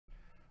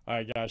All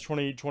right, guys,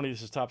 2020.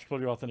 This is Topps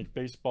Clearly Authentic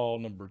Baseball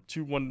number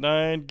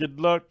 219. Good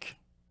luck.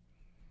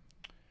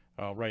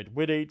 All right,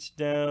 with H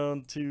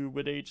down to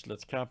with H.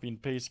 Let's copy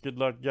and paste. Good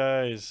luck,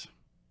 guys.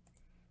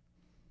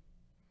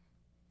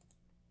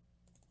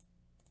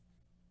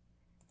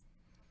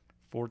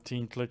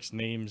 "14 clicks,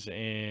 names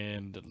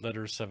and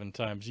letters 7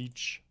 times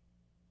each."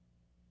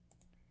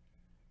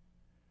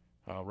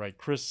 All right,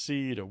 Chris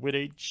C to with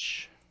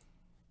H.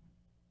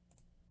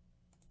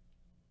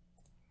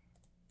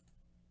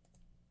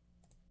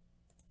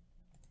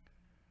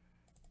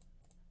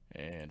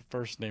 And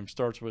first name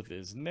starts with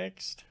is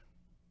next.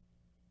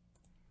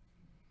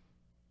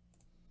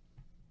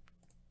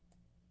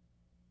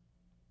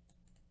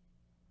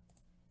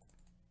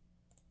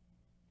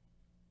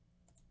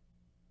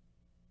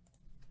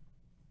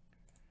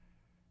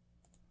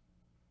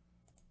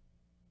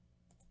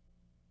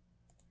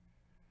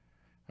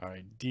 All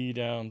right, D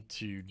down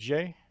to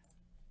J.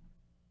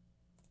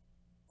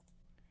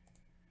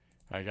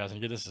 All right, guys, and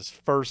get this as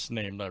first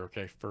name letter,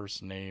 okay?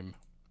 First name.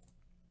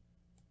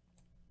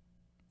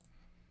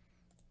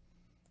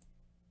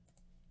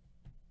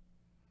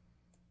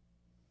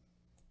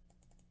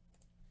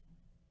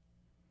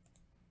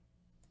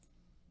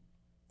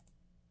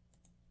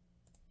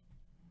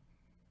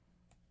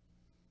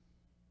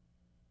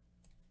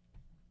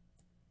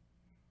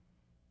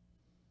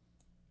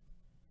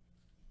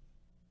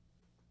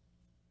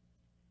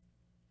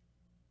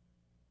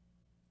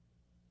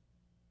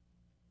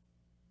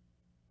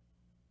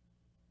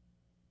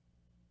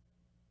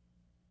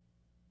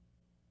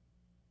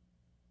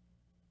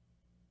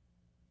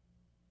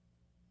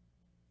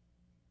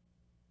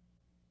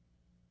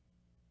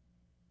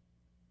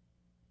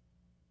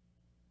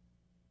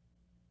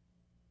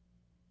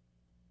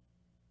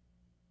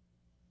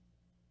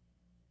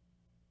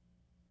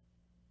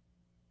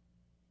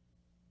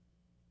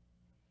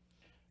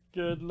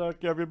 Good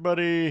luck,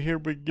 everybody. Here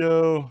we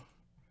go.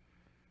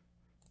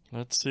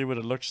 Let's see what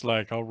it looks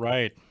like. All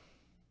right.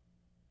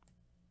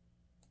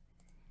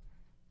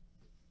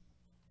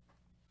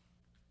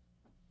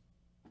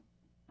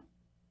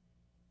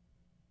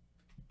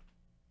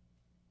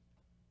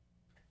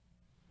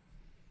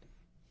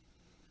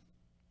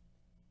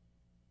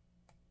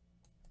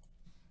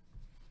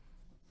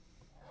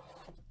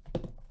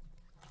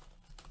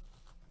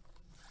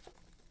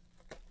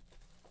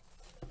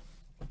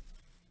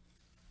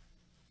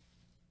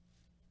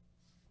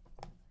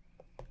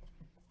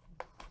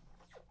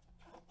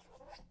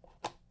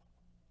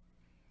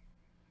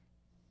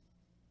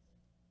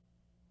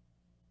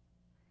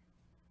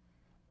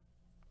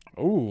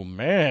 Oh,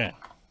 man.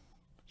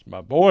 It's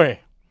my boy.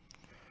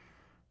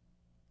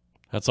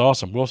 That's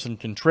awesome. Wilson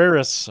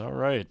Contreras. All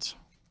right.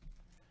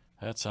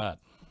 That's hot.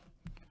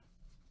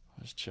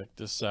 Let's check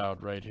this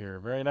out right here.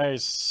 Very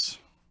nice.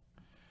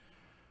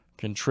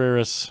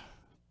 Contreras,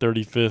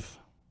 35th.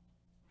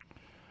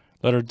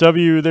 Letter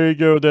W. There you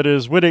go. That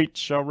is with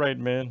H. All right,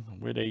 man.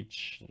 With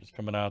H. It's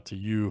coming out to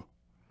you.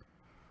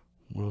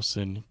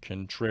 Wilson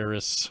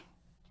Contreras.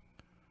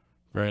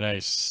 Very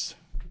nice.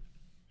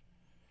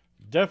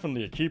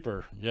 Definitely a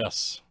keeper.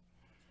 Yes.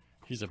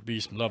 He's a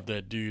beast. Love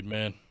that dude,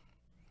 man.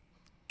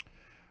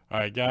 All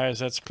right, guys.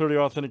 That's Clearly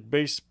Authentic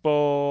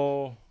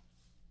Baseball.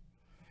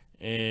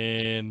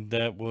 And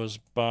that was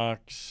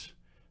box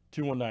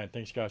 219.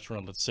 Thanks, guys, for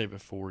running. Let's save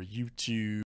it for YouTube.